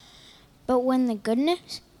But when the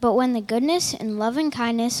goodness and loving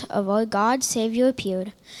kindness of our God Savior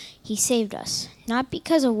appeared, he saved us, not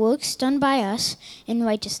because of works done by us in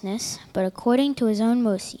righteousness, but according to his own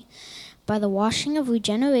mercy, by the washing of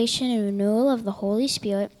regeneration and renewal of the Holy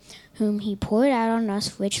Spirit, whom he poured out on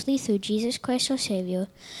us richly through Jesus Christ our Savior,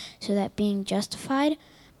 so that being justified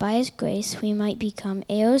by his grace we might become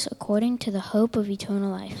heirs according to the hope of eternal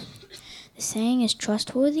life. The saying is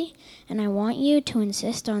trustworthy, and I want you to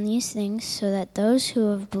insist on these things so that those who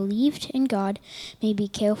have believed in God may be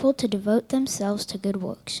careful to devote themselves to good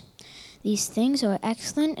works. These things are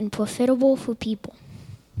excellent and profitable for people.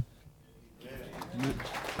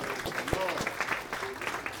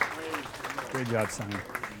 Great job, Simon.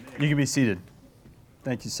 You can be seated.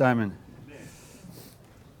 Thank you, Simon.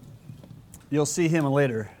 You'll see him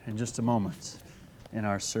later in just a moment in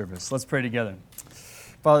our service. Let's pray together.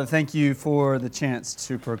 Father, thank you for the chance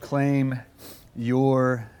to proclaim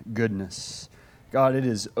your goodness. God, it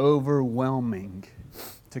is overwhelming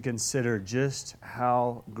to consider just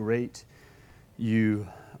how great you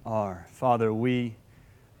are. Father, we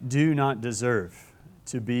do not deserve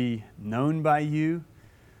to be known by you.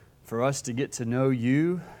 For us to get to know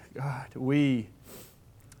you, God, we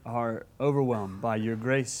are overwhelmed by your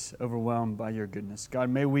grace, overwhelmed by your goodness.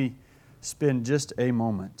 God, may we spend just a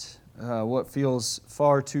moment, what feels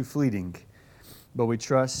far too fleeting, but we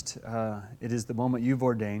trust it is the moment you've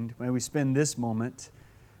ordained. May we spend this moment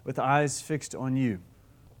with eyes fixed on you,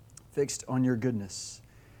 fixed on your goodness,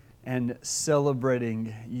 and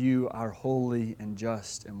celebrating you, our holy and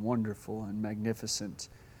just and wonderful and magnificent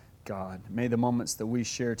God. May the moments that we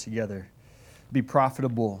share together be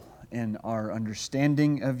profitable in our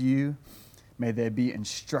understanding of you. May they be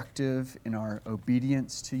instructive in our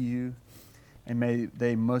obedience to you. And may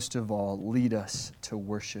they most of all lead us to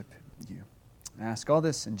worship you. I ask all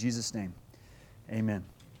this in Jesus' name. Amen.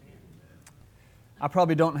 I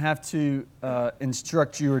probably don't have to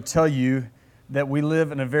instruct you or tell you that we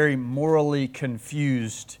live in a very morally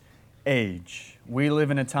confused age. We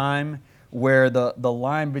live in a time where the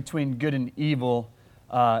line between good and evil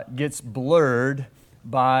gets blurred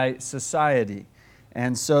by society.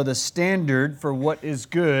 And so the standard for what is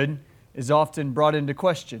good is often brought into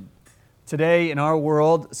question. Today in our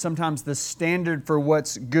world, sometimes the standard for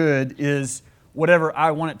what's good is whatever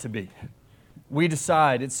I want it to be. We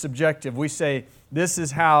decide, it's subjective. We say, this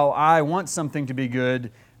is how I want something to be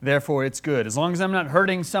good, therefore it's good. As long as I'm not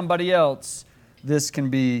hurting somebody else, this can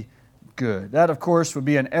be good. That, of course, would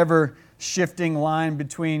be an ever-shifting line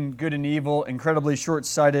between good and evil, incredibly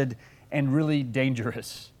short-sighted and really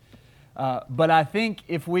dangerous. But I think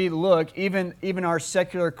if we look, even our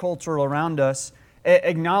secular culture around us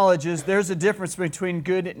acknowledges there's a difference between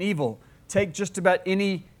good and evil. Take just about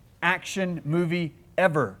any action movie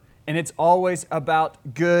ever, and it's always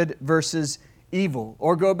about good versus evil.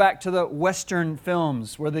 Or go back to the Western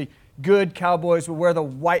films where the good cowboys would wear the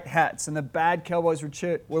white hats and the bad cowboys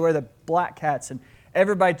would wear the black hats, and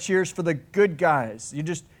everybody cheers for the good guys.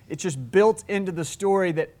 It's just built into the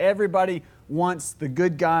story that everybody wants the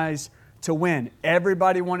good guys to win.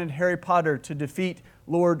 Everybody wanted Harry Potter to defeat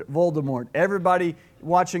Lord Voldemort. Everybody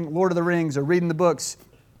watching Lord of the Rings or reading the books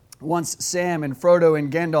wants Sam and Frodo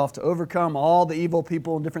and Gandalf to overcome all the evil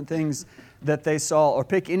people and different things that they saw. Or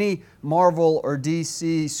pick any Marvel or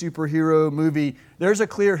DC superhero movie. There's a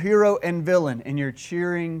clear hero and villain, and you're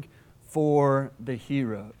cheering for the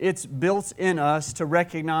hero. It's built in us to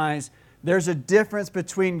recognize there's a difference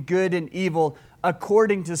between good and evil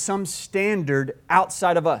according to some standard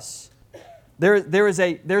outside of us. There's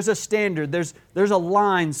a standard, there's a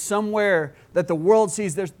line somewhere that the world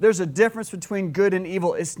sees. There's a difference between good and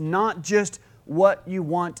evil. It's not just what you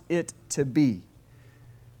want it to be.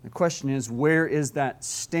 The question is, where is that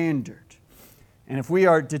standard? And if we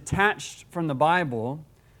are detached from the Bible,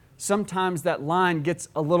 sometimes that line gets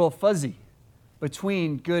a little fuzzy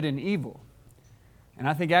between good and evil. And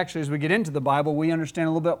I think actually as we get into the Bible, we understand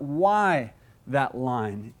a little bit why that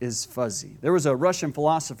line is fuzzy. There was a Russian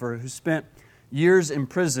philosopher who spent years in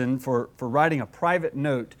prison for writing a private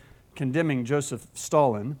note condemning Joseph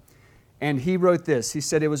Stalin. And he wrote this. He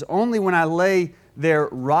said, "It was only when I lay there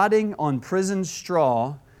rotting on prison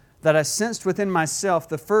straw that I sensed within myself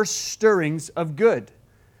the first stirrings of good.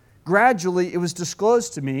 Gradually, it was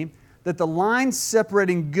disclosed to me that the line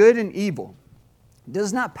separating good and evil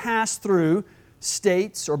does not pass through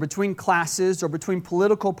states or between classes or between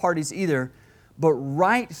political parties either, but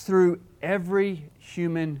right through every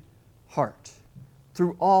human heart,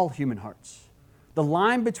 through all human hearts. The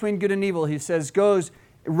line between good and evil," he says, goes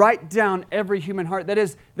right down every human heart. That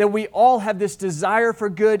is, that we all have this desire for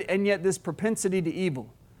good and yet this propensity to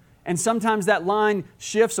evil. And sometimes that line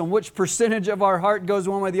shifts on which percentage of our heart goes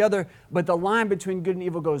one way or the other, but the line between good and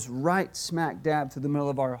evil goes right smack dab through the middle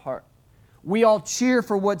of our heart. We all cheer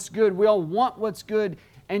for what's good. We all want what's good,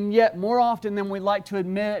 and yet more often than we like to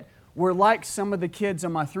admit, we're like some of the kids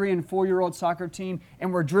on my 3- and 4-year-old soccer team,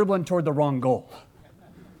 and we're dribbling toward the wrong goal.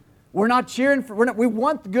 We're not cheering for, we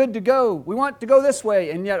want the good to go. We want to go this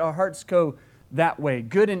way, and yet our hearts go that way.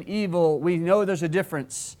 Good and evil, we know there's a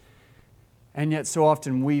difference. And yet so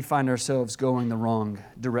often we find ourselves going the wrong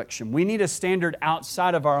direction. We need a standard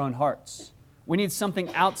outside of our own hearts. We need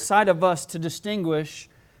something outside of us to distinguish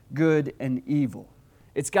good and evil.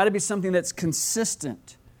 It's got to be something that's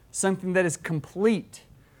consistent, something that is complete,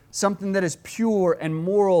 something that is pure and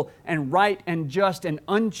moral and right and just and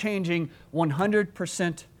unchanging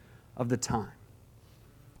 100% of the time.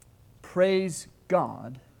 Praise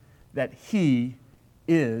God that He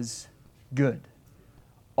is good.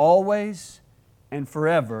 Always and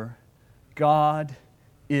forever, God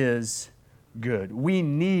is good. We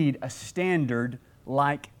need a standard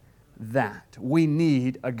like that. We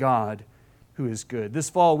need a God who is good. This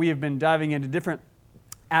fall, we have been diving into different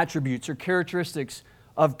attributes or characteristics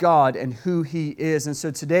of God and who He is. And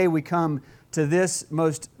so today we come to this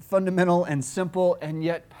most fundamental and simple and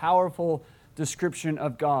yet powerful description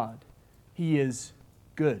of God. He is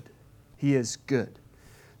good. He is good.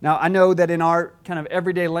 Now, I know that in our kind of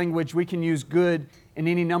everyday language, we can use good in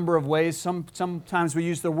any number of ways. Sometimes we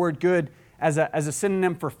use the word good as a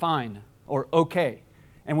synonym for fine or okay.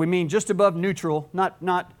 And we mean just above neutral, we're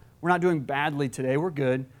not doing badly today, we're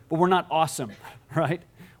good, but we're not awesome, right?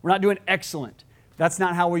 We're not doing excellent. That's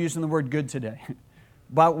not how we're using the word good today.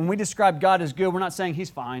 But when we describe God as good, we're not saying He's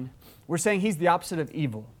fine. We're saying He's the opposite of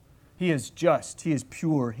evil. He is just, He is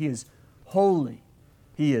pure, He is holy,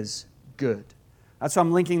 He is good. That's why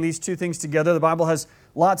I'm linking these two things together. The Bible has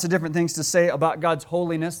lots of different things to say about God's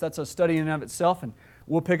holiness. That's a study in and of itself, and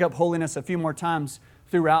we'll pick up holiness a few more times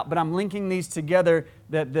throughout. But I'm linking these together,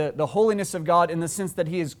 that the holiness of God in the sense that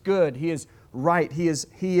He is good, He is right, He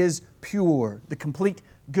is pure, the complete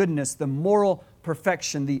goodness, the moral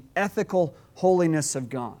perfection, the ethical holiness of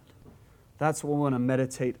God. That's what we want to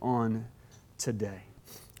meditate on today.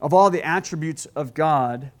 Of all the attributes of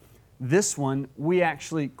God, this one we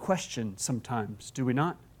actually question sometimes, do we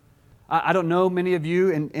not? I don't know many of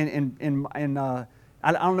you, I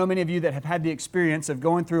don't know many of you that have had the experience of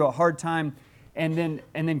going through a hard time and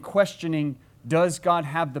then questioning, does God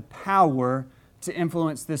have the power to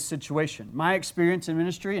influence this situation? My experience in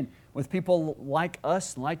ministry and with people like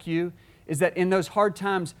us, like you, is that in those hard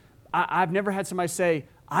times, I've never had somebody say,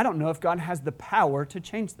 I don't know if God has the power to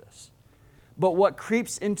change this. But what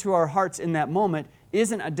creeps into our hearts in that moment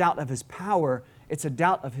isn't a doubt of His power, it's a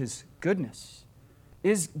doubt of His goodness.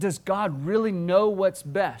 Does God really know what's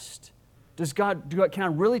best? Can I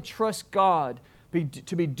really trust God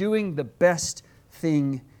to be doing the best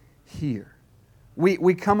thing here?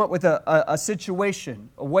 We come up with a situation,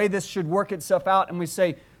 a way this should work itself out, and we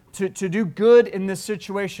say, to do good in this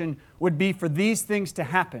situation would be for these things to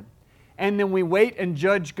happen. And then we wait and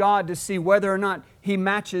judge God to see whether or not He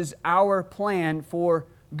matches our plan for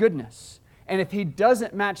goodness. And if He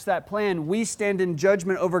doesn't match that plan, we stand in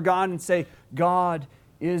judgment over God and say, God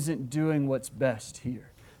isn't doing what's best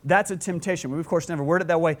here. That's a temptation. We, of course, never word it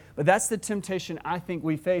that way, but that's the temptation I think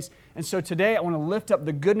we face. And so today I want to lift up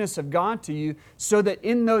the goodness of God to you so that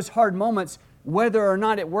in those hard moments, whether or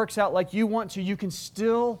not it works out like you want to, you can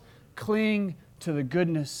still cling to the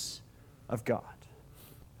goodness of God.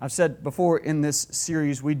 I've said before in this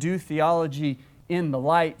series, we do theology in the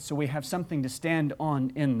light so we have something to stand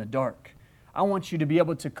on in the dark. I want you to be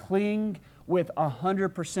able to cling with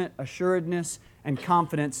 100% assuredness and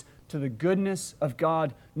confidence to the goodness of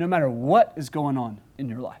God no matter what is going on in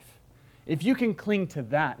your life. If you can cling to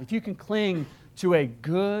that, if you can cling to a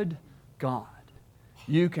good God,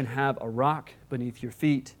 you can have a rock beneath your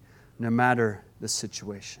feet no matter the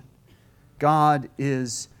situation. God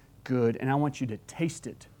is good, and I want you to taste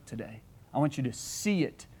it today. I want you to see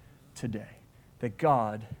it today, that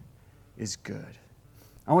God is good.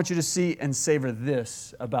 I want you to see and savor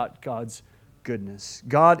this about God's goodness.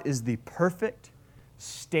 God is the perfect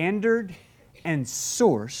standard and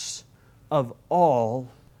source of all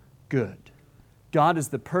good. God is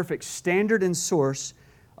the perfect standard and source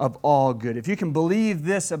of all good. If you can believe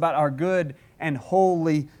this about our good and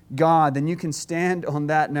holy God, then you can stand on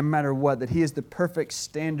that no matter what, that He is the perfect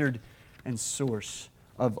standard and source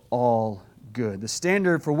of all good. The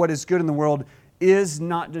standard for what is good in the world is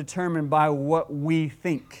not determined by what we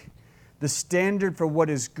think. The standard for what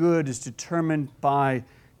is good is determined by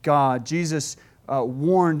God. Jesus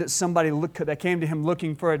warned somebody that came to Him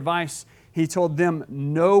looking for advice. He told them,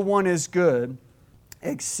 no one is good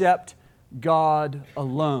except God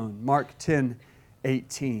alone. Mark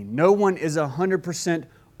 10:18. No one is 100%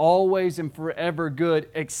 always and forever good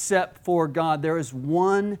except for God. There is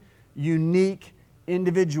one unique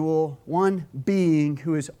individual, one being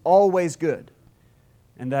who is always good,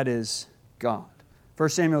 and that is God. 1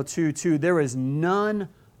 Samuel 2:2, there is none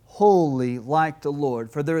holy like the Lord,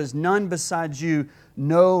 for there is none besides you,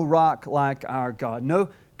 no rock like our God. No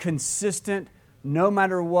consistent, no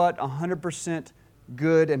matter what, 100%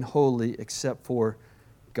 good and holy except for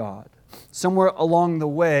God. Somewhere along the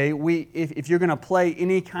way, if you're going to play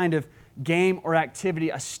any kind of game or activity,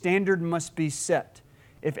 a standard must be set.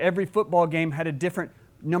 If every football game had a different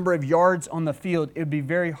number of yards on the field, it would be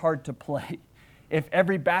very hard to play. If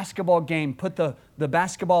every basketball game put the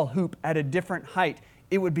basketball hoop at a different height,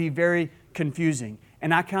 it would be very confusing.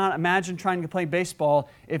 And I cannot imagine trying to play baseball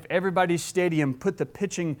if everybody's stadium put the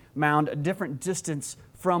pitching mound a different distance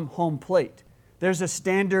from home plate. There's a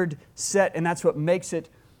standard set, and that's what makes it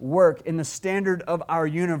work. In the standard of our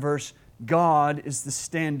universe, God is the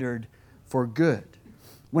standard for good.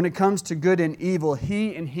 When it comes to good and evil,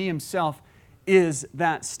 He and He Himself is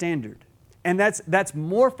that standard. And that's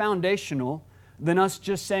more foundational than us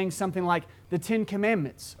just saying something like the Ten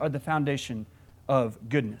Commandments are the foundation of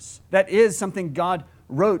goodness. That is something God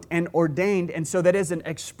wrote and ordained, and so that is an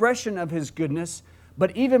expression of His goodness,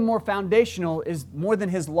 but even more foundational is more than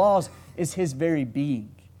His laws is His very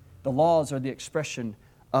being. The laws are the expression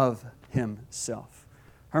of Himself.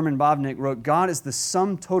 Herman Bavinck wrote, God is the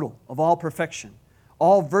sum total of all perfection.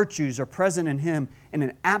 All virtues are present in Him in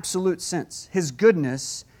an absolute sense. His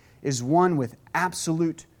goodness is one with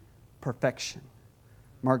absolute perfection.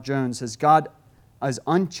 Mark Jones says, God as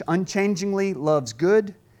unchangingly loves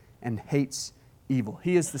good and hates evil.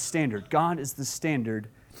 He is the standard. God is the standard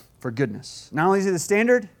for goodness. Not only is He the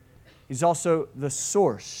standard, He's also the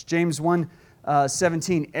source. James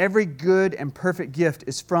 1:17, every good and perfect gift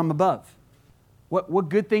is from above. What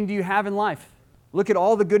good thing do you have in life? Look at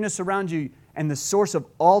all the goodness around you, and the source of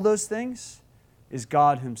all those things is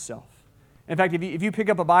God Himself. In fact, if you pick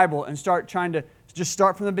up a Bible and start trying to just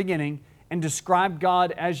start from the beginning and describe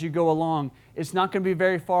God as you go along, it's not going to be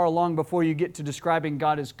very far along before you get to describing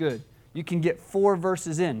God as good. You can get 4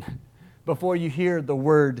 verses in before you hear the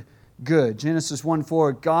word good. Genesis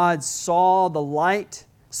 1:4, God saw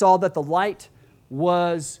that the light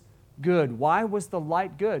was good. Why was the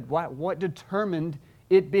light good? What determined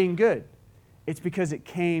it being good? It's because it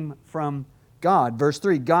came from God. Verse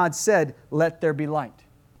 3, God said, let there be light.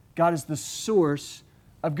 God is the source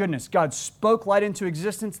of goodness. God spoke light into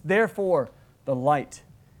existence, therefore the light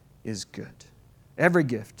is good. Every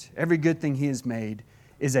gift, every good thing He has made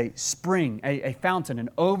is a spring, a fountain, an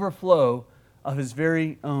overflow of His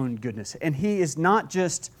very own goodness. And He is not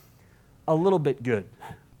just a little bit good,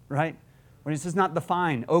 right? When He says not the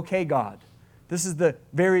fine, okay God. This is the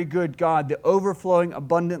very good God, the overflowing,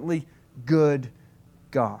 abundantly good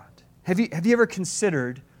God. Have you ever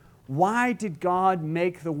considered, why did God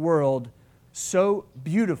make the world so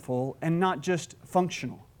beautiful and not just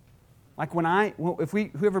functional? Like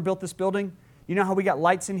whoever built this building, you know how we got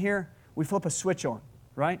lights in here? We flip a switch on,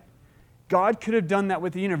 right? God could have done that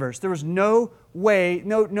with the universe. There was no way,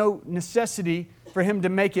 no necessity for Him to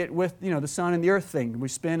make it with, the sun and the earth thing. We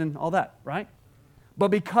spin and all that, right? But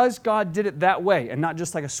because God did it that way, and not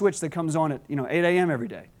just like a switch that comes on at 8 a.m. every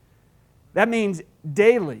day, that means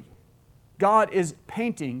daily God is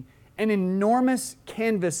painting an enormous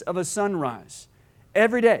canvas of a sunrise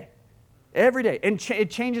every day. Every day. And it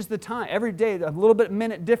changes the time. Every day, a little bit,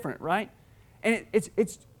 minute different, right? And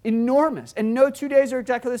it's enormous. And no 2 days are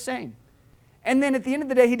exactly the same. And then at the end of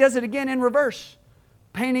the day, He does it again in reverse,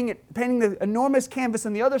 painting the enormous canvas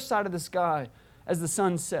on the other side of the sky as the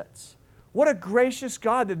sun sets. What a gracious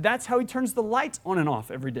God that's how He turns the lights on and off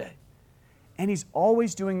every day. And He's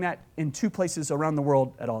always doing that in 2 places around the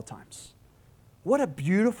world at all times. What a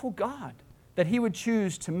beautiful God that He would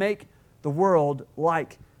choose to make the world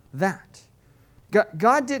like that.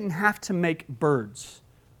 God didn't have to make birds,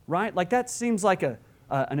 right? Like that seems like an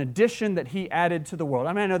addition that He added to the world.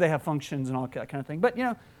 I mean, I know they have functions and all that kind of thing, but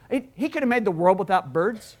He could have made the world without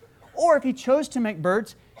birds. Or if He chose to make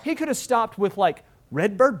birds, He could have stopped with like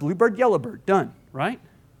red bird, blue bird, yellow bird, done, right?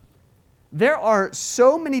 There are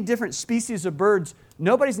so many different species of birds.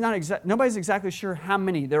 Nobody's exactly sure how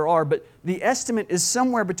many there are, but the estimate is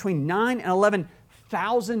somewhere between 9,000 and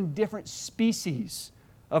 11,000 different species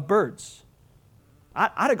of birds.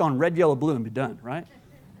 I'd have gone red, yellow, blue and be done, right?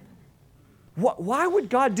 Why would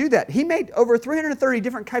God do that? He made over 330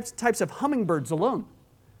 different types of hummingbirds alone.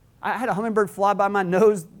 I had a hummingbird fly by my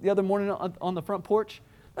nose the other morning on the front porch.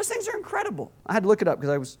 Those things are incredible. I had to look it up because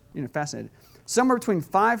I was fascinated. Somewhere between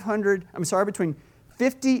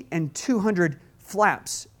 50 and 200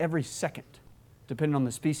 flaps every second, depending on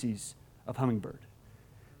the species of hummingbird.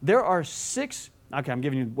 There are 6, okay, I'm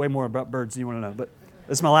giving you way more about birds than you want to know, but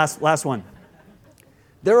this is my last one.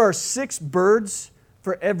 There are 6 birds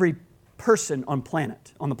for every person on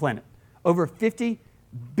the planet. Over 50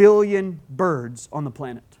 billion birds on the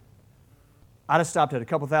planet. I'd have stopped at a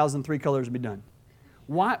couple thousand, 3 colors would be done.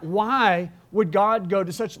 Why would God go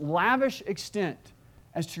to such lavish extent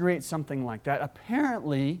as to create something like that?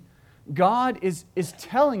 Apparently, God is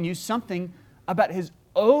telling you something about His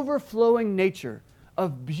overflowing nature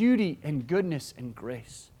of beauty and goodness and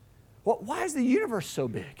grace. Why is the universe so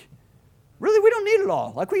big? Really, we don't need it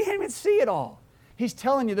all. Like, we can't even see it all. He's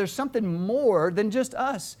telling you there's something more than just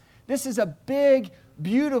us. This is a big,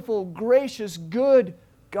 beautiful, gracious, good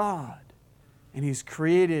God. And He's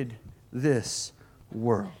created this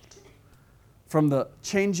world. From the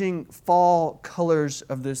changing fall colors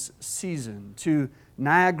of this season to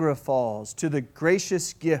Niagara Falls to the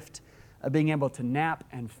gracious gift of being able to nap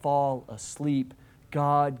and fall asleep,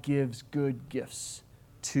 God gives good gifts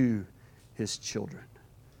to His children.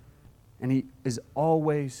 And He is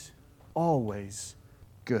always, always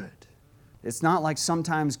good. It's not like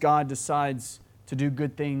sometimes God decides to do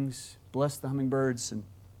good things, bless the hummingbirds, and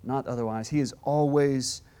not otherwise. He is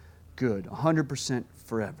always good, 100%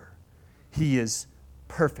 forever. He is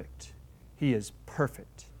perfect. He is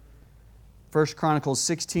perfect. 1 Chronicles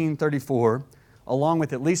 16:34, along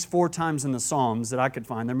with at least 4 times in the Psalms that I could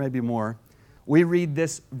find, there may be more, we read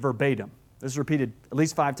this verbatim. This is repeated at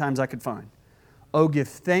least 5 times I could find. Oh, give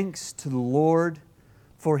thanks to the Lord,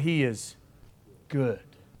 for He is good,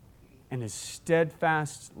 and His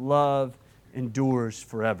steadfast love endures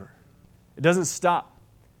forever. It doesn't stop.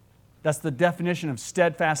 That's the definition of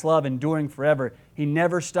steadfast love, enduring forever. He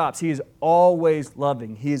never stops. He is always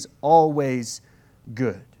loving. He is always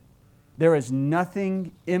good. There is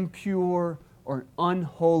nothing impure or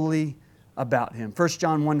unholy about Him. 1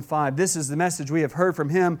 John 1:5, this is the message we have heard from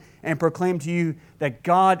Him and proclaim to you, that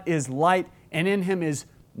God is light and in Him is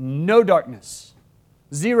no darkness.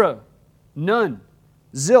 0, none,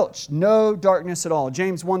 zilch, no darkness at all.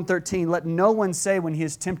 James 1:13, let no one say when he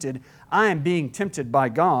is tempted, I am being tempted by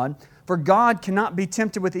God. For God cannot be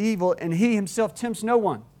tempted with evil, and He Himself tempts no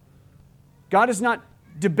one. God is not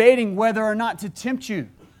debating whether or not to tempt you.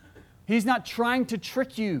 He's not trying to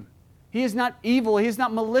trick you. He is not evil. He is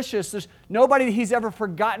not malicious. There's nobody that He's ever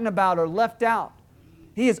forgotten about or left out.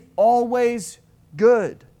 He is always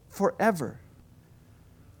good, forever.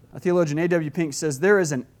 A theologian, A.W. Pink, says there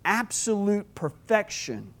is an absolute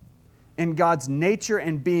perfection in God's nature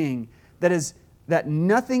and being that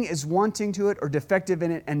nothing is wanting to it or defective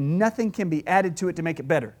in it, and nothing can be added to it to make it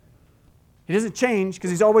better. He doesn't change because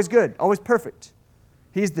He's always good, always perfect.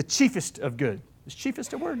 He's the chiefest of good. Is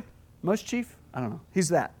chiefest a word? Most chief? I don't know. He's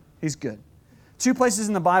that. He's good. 2 places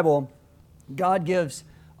in the Bible, God gives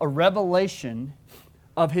a revelation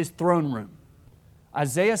of His throne room.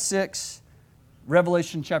 Isaiah 6,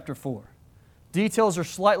 Revelation chapter 4. Details are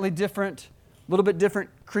slightly different, a little bit different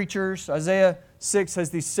creatures. Isaiah 6 has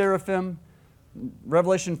these seraphim.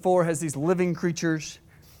 Revelation 4 has these living creatures.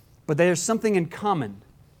 But there's something in common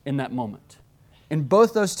in that moment. In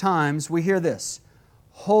both those times, we hear this: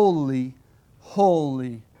 holy,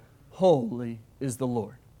 holy, holy is the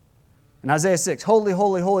Lord. In Isaiah 6, holy,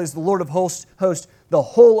 holy, holy is the Lord of hosts. The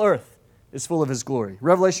whole earth is full of His glory.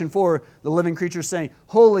 Revelation 4, the living creatures saying,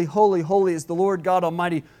 holy, holy, holy is the Lord God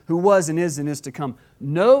Almighty, who was and is to come.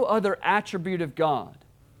 No other attribute of God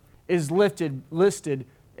is listed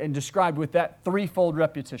and described with that threefold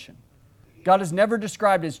repetition. God is never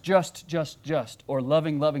described as just, or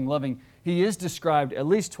loving, loving, loving. He is described at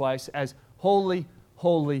least twice as holy,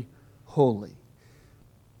 holy, holy.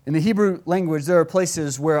 In the Hebrew language, there are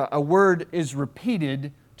places where a word is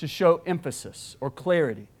repeated to show emphasis or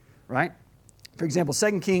clarity, right? For example,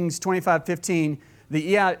 2 Kings 25:15,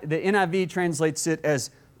 the NIV translates it as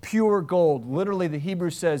pure gold. Literally, the Hebrew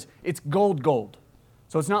says it's gold.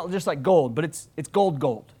 So it's not just like gold, but it's gold.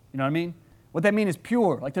 You know what I mean? What that means is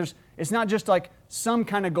pure. Like it's not just like some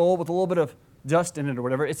kind of gold with a little bit of dust in it or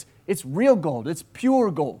whatever. It's real gold. It's pure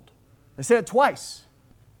gold. They say it twice.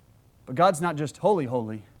 But God's not just holy,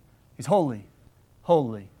 holy. He's holy,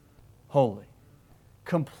 holy, holy.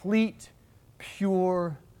 Complete,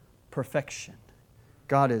 pure perfection.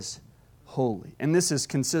 God is holy. And this is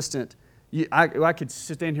consistent. I could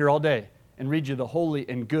stand here all day and read you the holy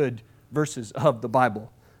and good verses of the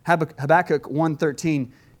Bible. Habakkuk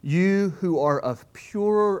 1:13, you who are of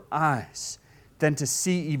purer eyes than to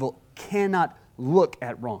see evil cannot look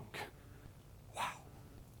at wrong. Wow.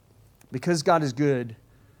 because God is good,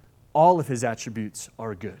 all of His attributes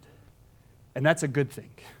are good. And that's a good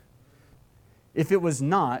thing. If it was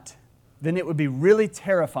not, then it would be really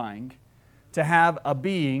terrifying to have a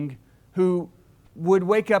being who would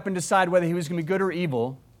wake up and decide whether he was going to be good or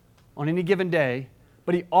evil on any given day,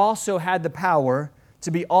 but he also had the power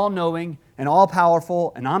to be all-knowing and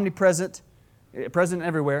all-powerful and omnipresent, present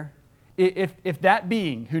everywhere. If that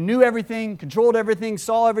being who knew everything, controlled everything,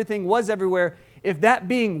 saw everything, was everywhere, if that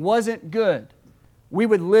being wasn't good, we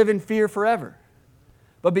would live in fear forever.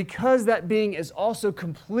 But because that being is also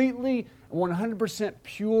completely 100%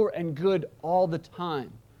 pure and good all the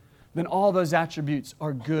time, then all those attributes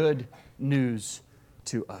are good news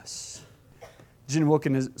to us. Jen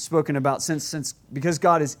Wilkin has spoken about since because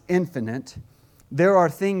God is infinite, there are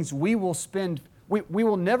things we will we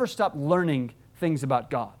will never stop learning things about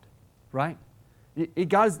God, right?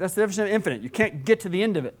 That's the definition of infinite. You can't get to the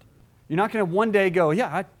end of it. You're not going to one day go,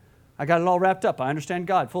 yeah, I got it all wrapped up. I understand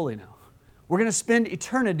God fully now. We're going to spend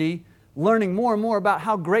eternity learning more and more about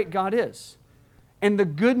how great God is. And the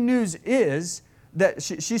good news is that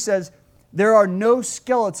she says, there are no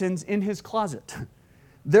skeletons in His closet.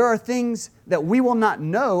 There are things that we will not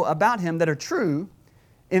know about Him that are true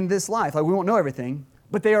in this life. Like we won't know everything,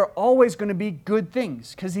 but they are always going to be good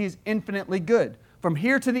things because He is infinitely good. From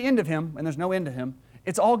here to the end of Him, and there's no end to Him,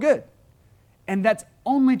 it's all good. And that's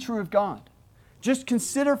only true of God. Just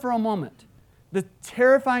consider for a moment the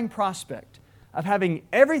terrifying prospect of having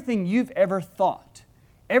everything you've ever thought,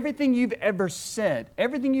 everything you've ever said,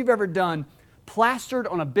 everything you've ever done plastered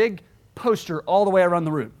on a big poster all the way around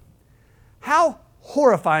the room. How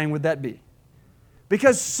horrifying would that be?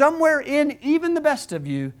 Because somewhere in even the best of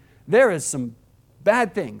you, there is some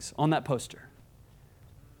bad things on that poster,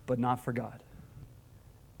 but not for God.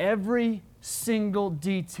 Every single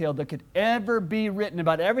detail that could ever be written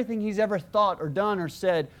about everything He's ever thought or done or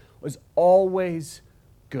said was always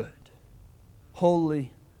good.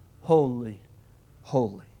 Holy, holy,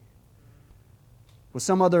 holy. With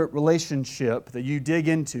some other relationship that you dig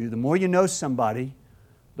into, the more you know somebody,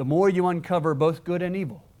 the more you uncover both good and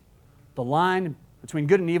evil. The line between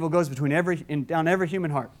good and evil goes down every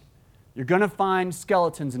human heart. You're going to find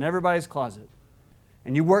skeletons in everybody's closet.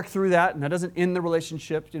 And you work through that, and that doesn't end the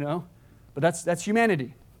relationship, But that's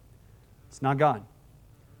humanity. It's not God.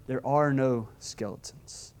 There are no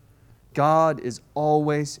skeletons. God is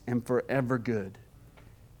always and forever good.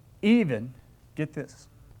 Even, get this,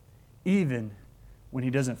 even when He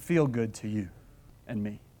doesn't feel good to you and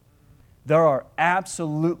me. There are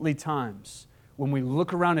absolutely times when we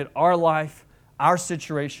look around at our life, our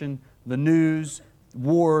situation, the news,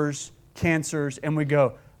 wars, cancers, and we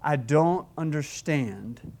go, I don't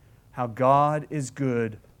understand how God is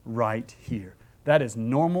good right here. That is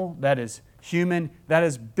normal, that is human, that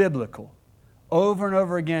is biblical. Over and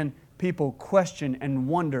over again, people question and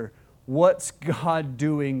wonder, what's God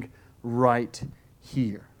doing right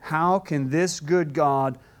here? How can this good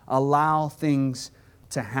God allow things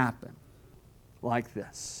to happen like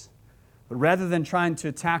this? But rather than trying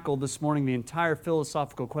to tackle this morning the entire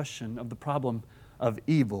philosophical question of the problem of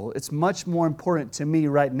evil, it's much more important to me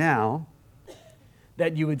right now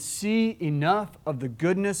that you would see enough of the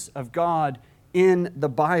goodness of God in the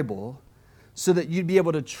Bible so that you'd be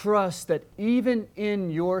able to trust that even in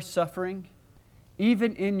your suffering,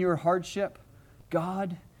 even in your hardship,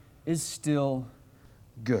 God is still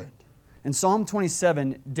good. In Psalm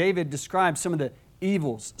 27, David describes some of the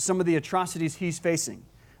evils, some of the atrocities he's facing.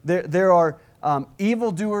 There are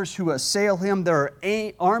evildoers who assail him. There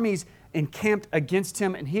are armies encamped against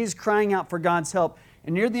him, and he's crying out for God's help.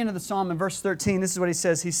 And near the end of the psalm, in verse 13, this is what he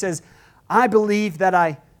says. He says, I believe that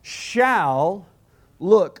I shall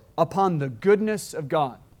look upon the goodness of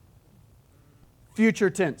God. Future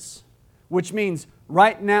tense, which means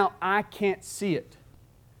right now I can't see it.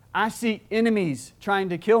 I see enemies trying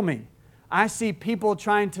to kill me. I see people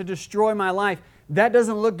trying to destroy my life. That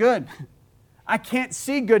doesn't look good. I can't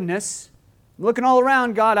see goodness. I'm looking all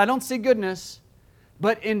around, God, I don't see goodness.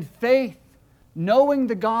 But in faith, knowing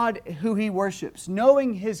the God who he worships,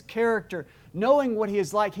 knowing his character, knowing what he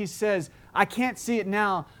is like, he says, I can't see it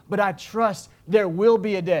now, but I trust there will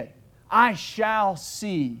be a day. I shall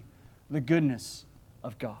see the goodness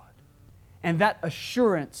of God. And that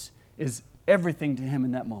assurance is everything to him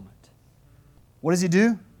in that moment. What does he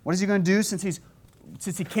do? What is he going to do since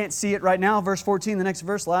he can't see it right now? Verse 14, the next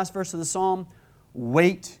verse, last verse of the psalm.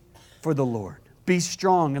 Wait for the Lord. Be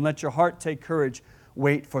strong and let your heart take courage.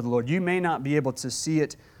 Wait for the Lord. You may not be able to see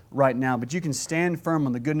it right now, but you can stand firm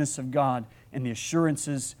on the goodness of God and the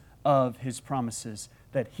assurances of his promises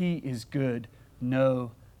that he is good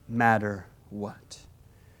no matter what.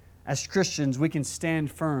 As Christians, we can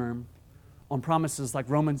stand firm on promises like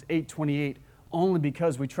Romans 8:28 only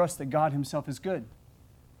because we trust that God Himself is good.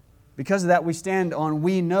 Because of that, we stand on,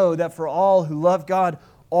 we know that for all who love God,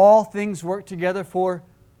 all things work together for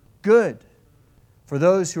good, for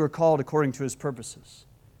those who are called according to His purposes.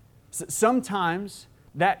 Sometimes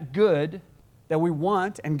that good that we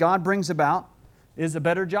want and God brings about is a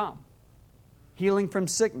better job, healing from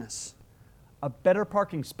sickness, a better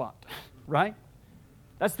parking spot, right?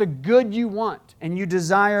 That's the good you want and you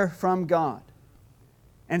desire from God.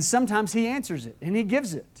 And sometimes He answers it and He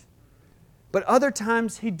gives it. But other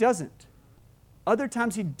times He doesn't. Other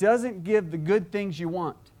times He doesn't give the good things you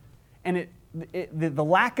want. And the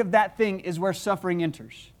lack of that thing is where suffering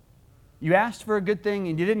enters. You asked for a good thing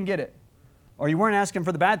and you didn't get it. Or you weren't asking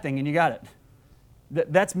for the bad thing and you got it.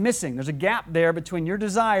 That's missing. There's a gap there between your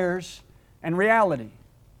desires and reality.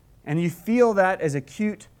 And you feel that as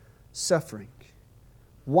acute suffering.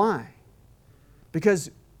 Why?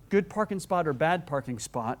 Because good parking spot or bad parking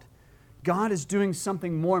spot, God is doing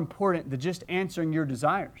something more important than just answering your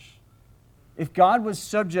desires. If God was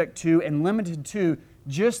subject to and limited to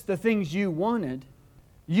just the things you wanted,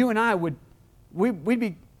 you and I we'd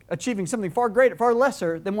be achieving something far greater, far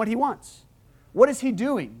lesser than what He wants. What is He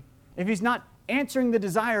doing if He's not answering the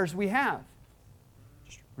desires we have?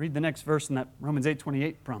 Just read the next verse in that Romans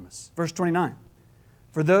 8:28 promise. Verse 29.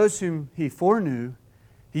 For those whom He foreknew,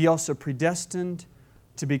 He also predestined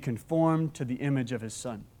to be conformed to the image of His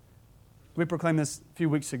Son. We proclaimed this a few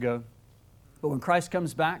weeks ago. But when Christ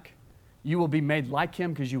comes back, you will be made like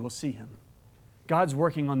Him because you will see Him. God's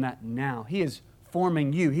working on that now. He is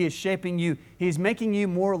forming you. He is shaping you. He's making you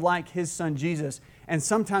more like His Son Jesus. And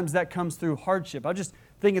sometimes that comes through hardship. I'm just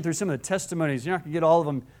thinking through some of the testimonies. You're not going to get all of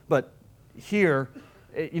them, but here,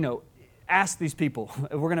 ask these people.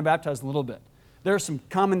 We're going to baptize a little bit. There are some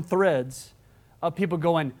common threads of people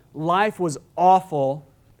going, life was awful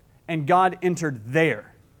and God entered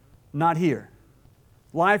there, not here.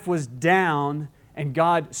 Life was down and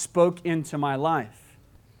God spoke into my life.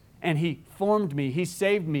 And He formed me. He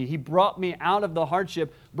saved me. He brought me out of the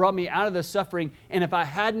hardship, brought me out of the suffering. And if I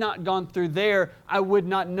had not gone through there, I would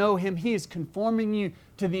not know Him. He is conforming you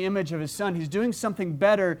to the image of His Son. He's doing something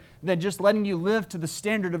better than just letting you live to the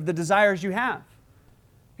standard of the desires you have.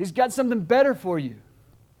 He's got something better for you.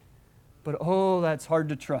 But oh, that's hard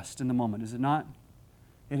to trust in the moment, is it not?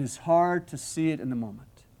 It is hard to see it in the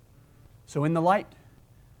moment. So in the light,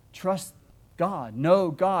 trust God,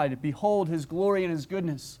 know God, behold His glory and His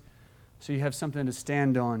goodness. So you have something to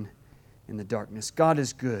stand on in the darkness. God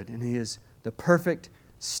is good, and He is the perfect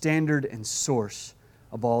standard and source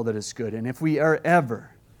of all that is good. And if we are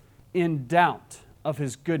ever in doubt of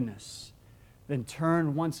His goodness, then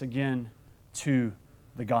turn once again to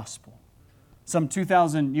the gospel. Some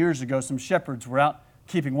 2,000 years ago, some shepherds were out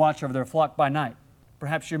keeping watch over their flock by night.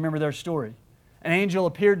 Perhaps you remember their story. An angel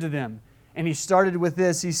appeared to them, and he started with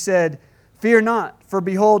this. He said, "Fear not, for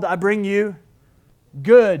behold, I bring you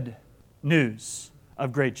good news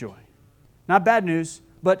of great joy." Not bad news,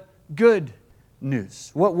 but good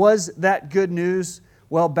news. What was that good news?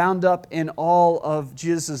 Well, bound up in all of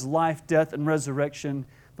Jesus' life, death, and resurrection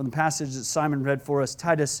from the passage that Simon read for us,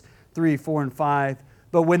 Titus 3, 4, and 5.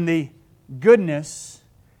 But when the goodness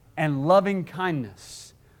and loving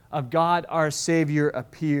kindness of God our Savior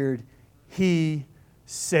appeared, He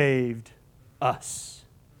saved us.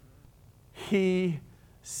 He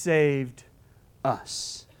saved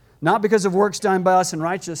us. Not because of works done by us in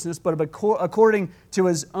righteousness, but according to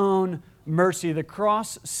His own mercy. The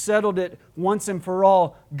cross settled it once and for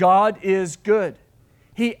all. God is good.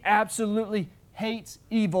 He absolutely hates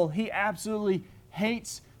evil. He absolutely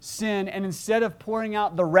hates sin. And instead of pouring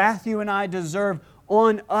out the wrath you and I deserve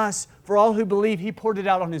on us for all who believe, He poured it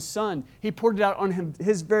out on His Son. He poured it out on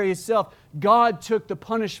His very self. God took the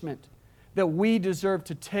punishment that we deserve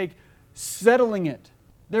to take, settling it.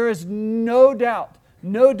 There is no doubt,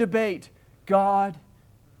 no debate. God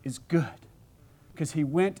is good because He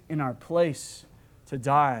went in our place to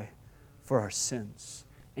die for our sins.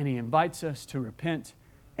 And He invites us to repent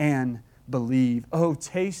and believe. Oh,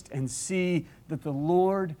 taste and see that the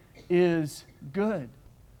Lord is good.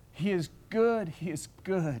 He is good. He is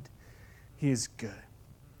good. He is good.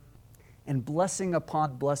 And blessing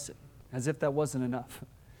upon blessing, as if that wasn't enough,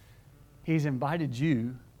 He's invited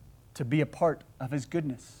you to be a part of His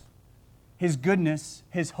goodness. His goodness,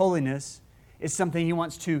 His holiness, is something He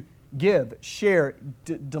wants to give, share,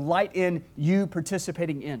 delight in, you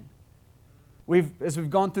participating in. As we've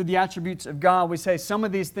gone through the attributes of God, we say some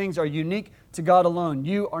of these things are unique to God alone.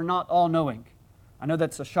 You are not all-knowing. I know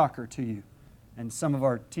that's a shocker to you and some of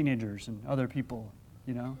our teenagers and other people,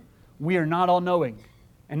 We are not all-knowing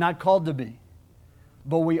and not called to be.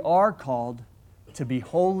 but we are called to be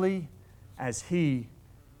holy as He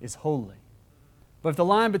is holy. But if the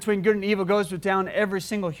line between good and evil goes down every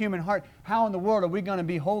single human heart, how in the world are we going to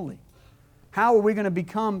be holy? How are we going to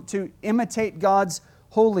become to imitate God's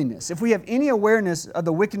holiness? If we have any awareness of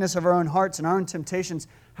the wickedness of our own hearts and our own temptations,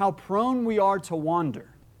 how prone we are to wander,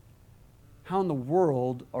 how in the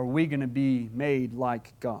world are we going to be made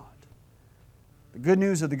like God? The good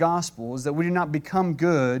news of the gospel is that we do not become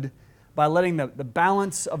good by letting the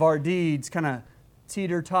balance of our deeds kind of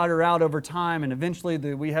teeter-totter out over time, and eventually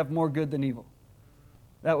we have more good than evil.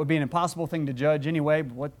 That would be an impossible thing to judge anyway,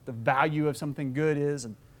 what the value of something good is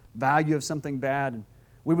and value of something bad. And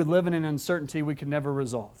we would live in an uncertainty we could never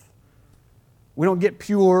resolve. We don't get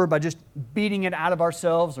pure by just beating it out of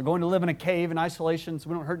ourselves or going to live in a cave in isolation so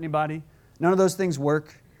we don't hurt anybody. None of those things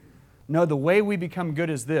work. No, the way we become good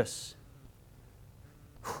is this.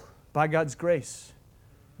 By God's grace,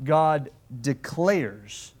 God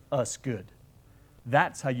declares us good.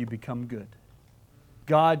 That's how you become good.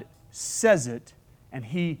 God says it, and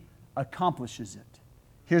He accomplishes it.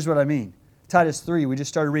 Here's what I mean. Titus 3, we just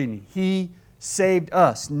started reading. He saved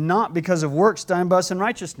us, not because of works done by us in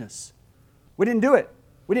righteousness. We didn't do it.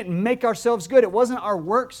 We didn't make ourselves good. It wasn't our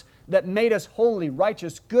works that made us holy,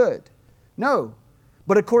 righteous, good. No.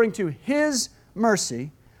 But according to His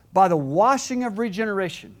mercy, by the washing of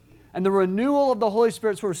regeneration and the renewal of the Holy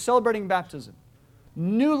Spirit, so we're celebrating baptism.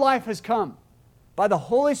 New life has come by the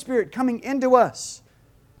Holy Spirit coming into us.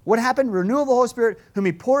 What happened? Renewal of the Holy Spirit, whom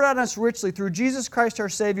He poured out on us richly through Jesus Christ our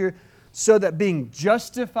Savior, so that being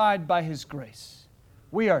justified by His grace,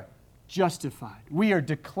 we are justified. We are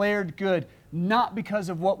declared good, not because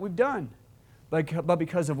of what we've done, but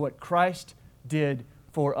because of what Christ did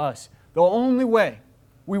for us. The only way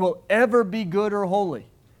we will ever be good or holy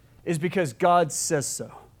is because God says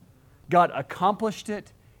so. God accomplished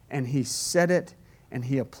it, and He said it, and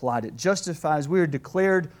He applied it. Justifies, we are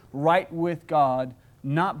declared right with God,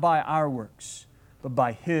 not by our works, but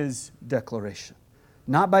by His declaration.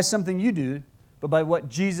 Not by something you do, but by what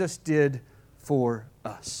Jesus did for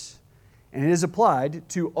us. And it is applied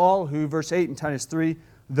to all who, verse 8 in Titus 3,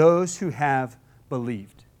 those who have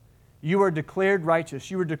believed. You are declared righteous,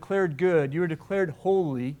 you are declared good, you are declared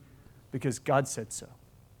holy because God said so.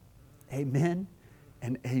 Amen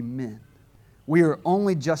and amen. We are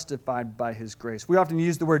only justified by His grace. We often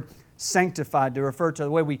use the word sanctified to refer to the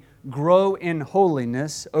way we grow in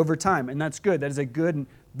holiness over time, and that's good. That is a good and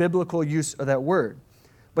biblical use of that word.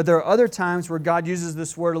 But there are other times where God uses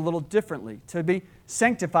this word a little differently. To be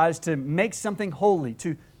sanctified is to make something holy,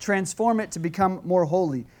 to transform it to become more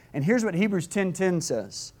holy. And here's what Hebrews 10:10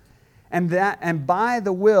 says. And by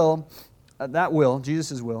the will, that will,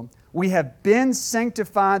 Jesus' will, we have been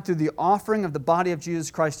sanctified through the offering of the body of Jesus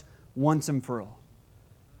Christ once and for all.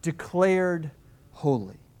 Declared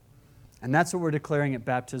holy. And that's what we're declaring at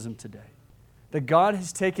baptism today. That God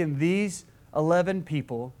has taken these 11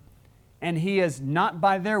 people, and He has, not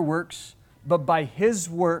by their works, but by His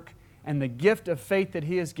work and the gift of faith that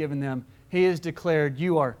He has given them, He has declared,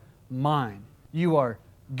 you are mine, you are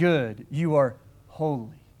good, you are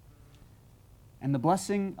holy. And the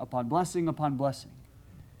blessing upon blessing upon blessing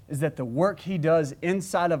is that the work He does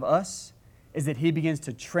inside of us is that He begins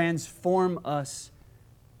to transform us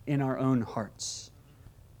in our own hearts.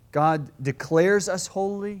 God declares us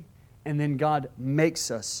holy, and then God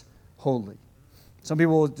makes us holy. Some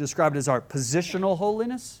people will describe it as our positional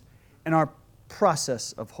holiness and our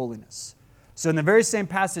process of holiness. So in the very same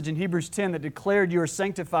passage in Hebrews 10 that declared you are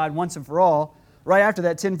sanctified once and for all, right after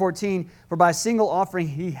that, 10:14, for by a single offering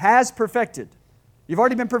He has perfected. You've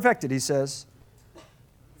already been perfected, He says,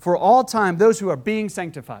 for all time those who are being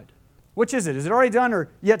sanctified. Which is it? Is it already done or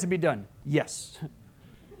yet to be done? Yes.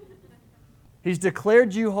 He's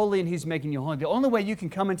declared you holy, and He's making you holy. The only way you can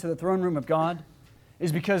come into the throne room of God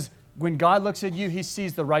is because when God looks at you, He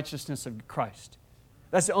sees the righteousness of Christ.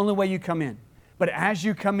 That's the only way you come in. But as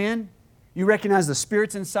you come in, you recognize the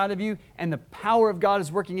Spirit's inside of you, and the power of God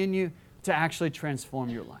is working in you to actually transform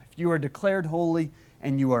your life. You are declared holy,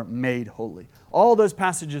 and you are made holy. All those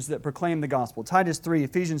passages that proclaim the gospel, Titus 3,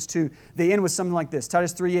 Ephesians 2, they end with something like this.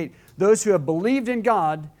 Titus 3:8, those who have believed in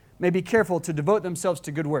God may be careful to devote themselves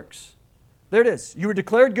to good works. There it is. You were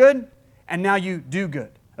declared good, and now you do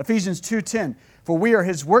good. Ephesians 2:10, for we are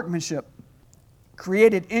His workmanship,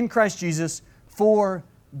 created in Christ Jesus for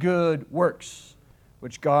good works,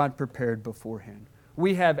 which God prepared beforehand.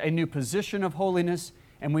 We have a new position of holiness,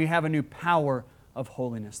 and we have a new power of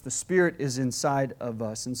holiness. The Spirit is inside of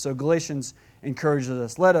us. And so Galatians encourages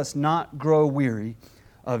us, let us not grow weary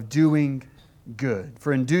of doing good.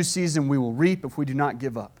 For in due season we will reap if we do not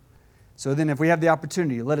give up. So then if we have the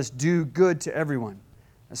opportunity, let us do good to everyone,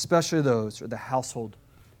 especially those who are the household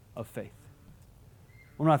of faith.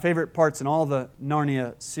 One of my favorite parts in all the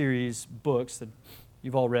Narnia series books that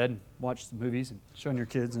you've all read and watched the movies and shown your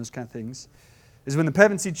kids and those kind of things is when the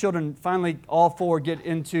Pevensey children finally all four get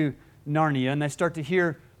into Narnia and they start to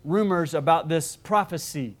hear rumors about this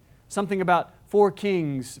prophecy, something about four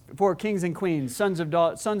kings and queens, sons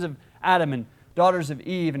of Adam and daughters of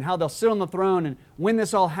Eve, and how they'll sit on the throne, and when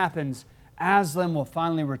this all happens, Aslan will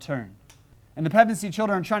finally return. And the Pevensey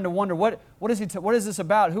children are trying to wonder, what is this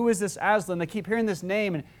about? Who is this Aslan? They keep hearing this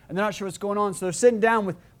name, and they're not sure what's going on. So they're sitting down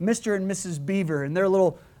with Mr. and Mrs. Beaver in their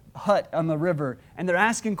little hut on the river, and they're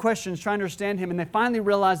asking questions, trying to understand him, and they finally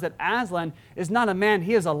realize that Aslan is not a man,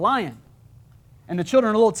 he is a lion. And the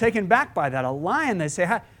children are a little taken back by that. A lion, they say,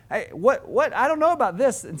 hey, what? I don't know about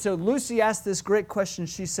this. And so Lucy asks this great question.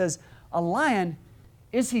 She says, a lion,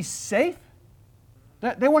 is he safe?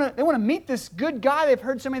 They want to meet this good guy they've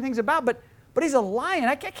heard so many things about, but he's a lion.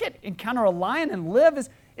 I can't encounter a lion and live.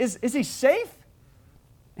 Is he safe?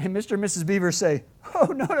 And Mr. and Mrs. Beaver say, oh,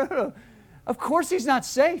 no. Of course he's not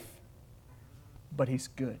safe. But he's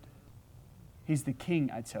good. He's the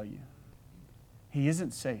king, I tell you. He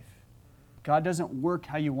isn't safe. God doesn't work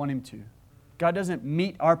how you want him to. God doesn't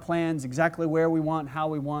meet our plans exactly where we want, how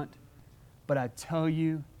we want. But I tell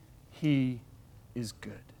you, he is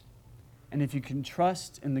good. And if you can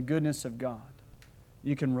trust in the goodness of God,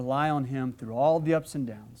 you can rely on him through all the ups and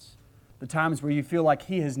downs, the times where you feel like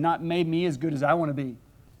he has not made me as good as I want to be.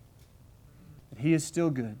 But he is still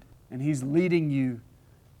good, and he's leading you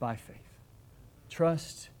by faith.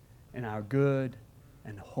 Trust in our good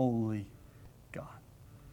and holy